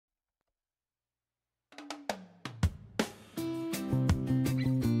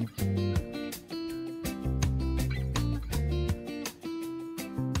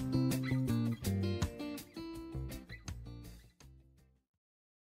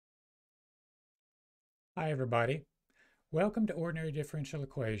Hi everybody. Welcome to Ordinary Differential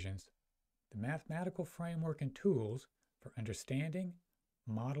Equations, the mathematical framework and tools for understanding,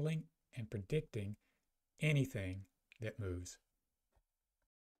 modeling, and predicting anything that moves.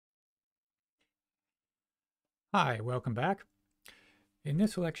 Hi, welcome back. In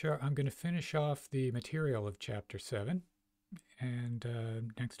this lecture, I'm going to finish off the material of Chapter 7 and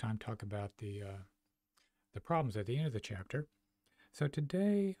next time talk about the problems at the end of the chapter. So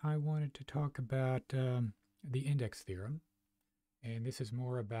today I wanted to talk about the index theorem, and this is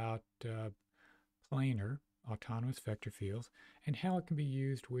more about planar autonomous vector fields and how it can be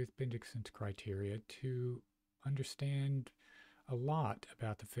used with Bendixon's criteria to understand a lot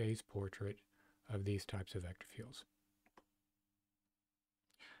about the phase portrait of these types of vector fields.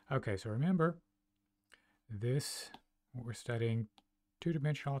 Okay, so remember, we're studying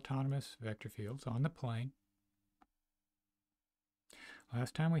two-dimensional autonomous vector fields on the plane.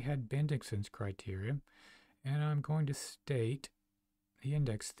 Last time we had Bendixon's criteria, and I'm going to state the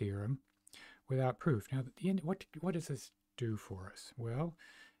index theorem without proof. Now, what does this do for us? Well,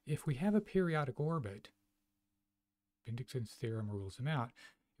 if we have a periodic orbit, Bendixon's theorem rules them out.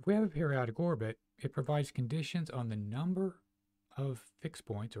 If we have a periodic orbit, it provides conditions on the number of fixed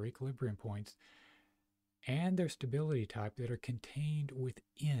points or equilibrium points and their stability type that are contained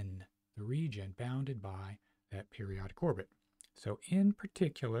within the region bounded by that periodic orbit. So in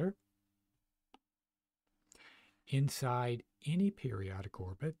particular, inside any periodic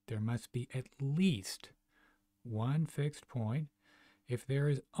orbit, there must be at least one fixed point. If there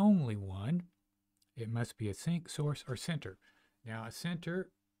is only one, it must be a sink, source, or center. Now, a center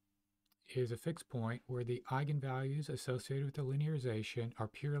is a fixed point where the eigenvalues associated with the linearization are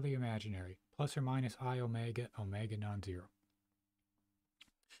purely imaginary, plus or minus I omega, omega non-zero.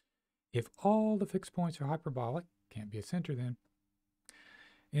 If all the fixed points are hyperbolic, can't be a center then,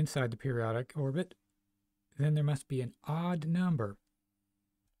 inside the periodic orbit, then there must be an odd number,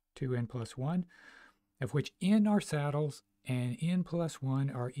 2n plus 1, of which n are saddles and n plus 1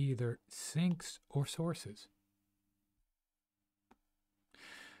 are either sinks or sources.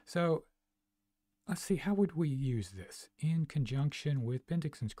 So let's see, how would we use this in conjunction with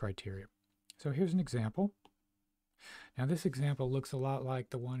Bendixon's criteria? So here's an example. Now this example looks a lot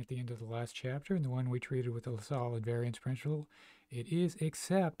like the one at the end of the last chapter and the one we treated with the solid variance principle. It is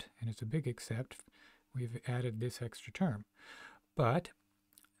except, and it's a big except, we've added this extra term. But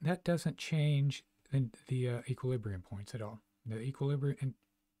that doesn't change the equilibrium points at all. The equilibrium,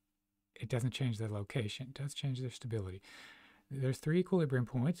 it doesn't change their location. It does change their stability. There's three equilibrium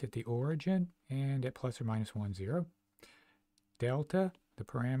points at the origin and at plus or minus 1, 0. Delta, the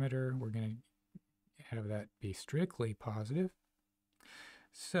parameter, we're going to have that be strictly positive.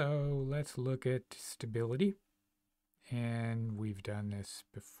 So let's look at stability. And we've done this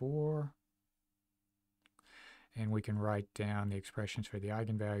before. And we can write down the expressions for the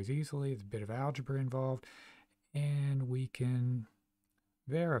eigenvalues easily. There's a bit of algebra involved. And we can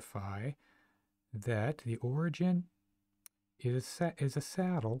verify that the origin is a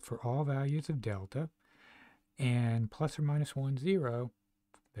saddle for all values of delta. And plus or minus 1, 0,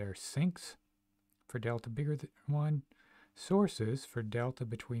 they're sinks for delta bigger than 1, sources for delta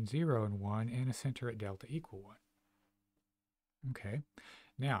between 0 and 1, and a center at delta equal 1. Okay,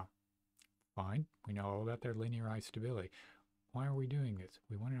 now, fine, we know all about their linearized stability. Why are we doing this?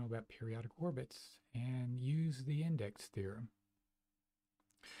 We want to know about periodic orbits and use the index theorem.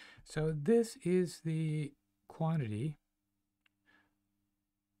 So this is the quantity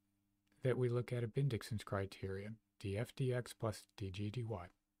that we look at Bendixon's criteria, df dx plus dg dy.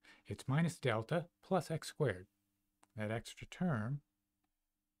 It's minus delta plus x squared. That extra term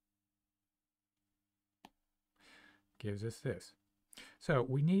gives us this. So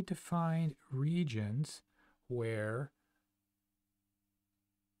we need to find regions where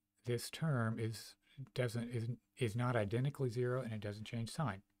this term is not identically 0 and it doesn't change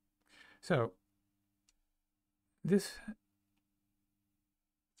sign. So this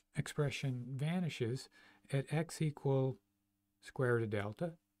expression vanishes at x equal square root of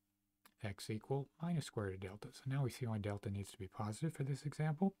delta, x equal minus square root of delta. So now we see why delta needs to be positive for this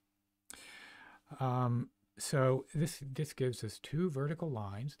example. So this gives us two vertical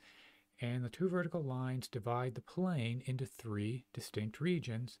lines, and the two vertical lines divide the plane into three distinct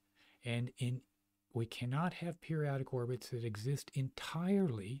regions, and we cannot have periodic orbits that exist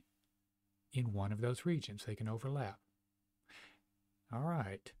entirely in one of those regions. They can overlap. All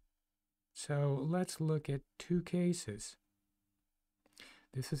right, so let's look at two cases.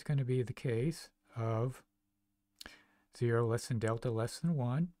 This is going to be the case of 0 less than delta less than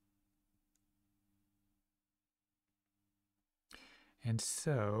 1. And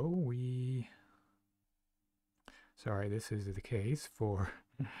so we sorry, this is the case for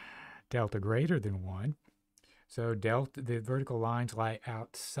delta greater than 1. So delta, the vertical lines lie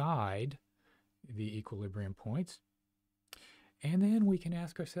outside the equilibrium points. And then we can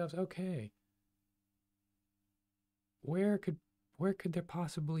ask ourselves, okay, where could there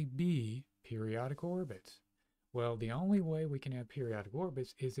possibly be periodic orbits? Well, the only way we can have periodic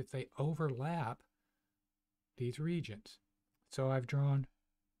orbits is if they overlap these regions. So I've drawn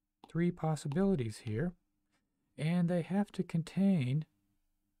 3 possibilities here, and they have to contain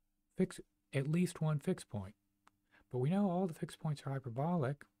at least one fixed point. But we know all the fixed points are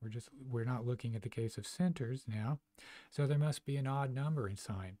hyperbolic. We're not looking at the case of centers now. So there must be an odd number in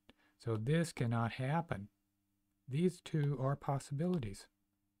sign. So this cannot happen. These 2 are possibilities.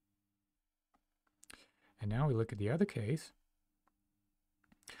 And now we look at the other case.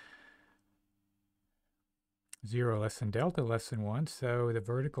 0 less than delta less than 1. So the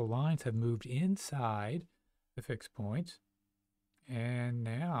vertical lines have moved inside the fixed points. And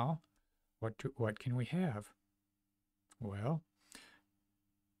now what can we have? Well,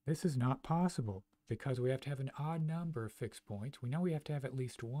 this is not possible because we have to have an odd number of fixed points. We know we have to have at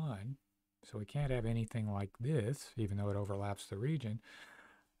least 1, so we can't have anything like this, even though it overlaps the region.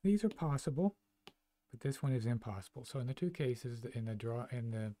 These are possible, but this one is impossible. So in the 2 cases, in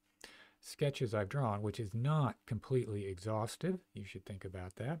the sketches I've drawn, which is not completely exhaustive, you should think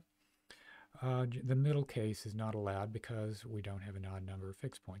about that. The middle case is not allowed because we don't have an odd number of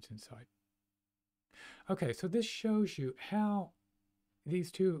fixed points inside. Okay, so this shows you how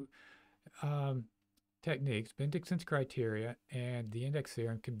these 2 techniques, Bendixon's criteria and the index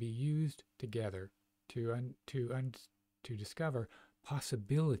theorem, can be used together to discover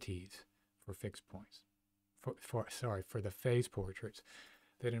possibilities for fixed points, for the phase portraits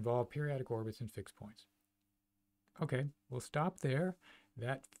that involve periodic orbits and fixed points. Okay, we'll stop there.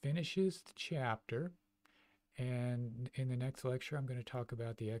 That finishes the chapter. And in the next lecture, I'm going to talk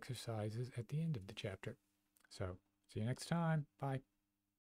about the exercises at the end of the chapter. So, see you next time. Bye.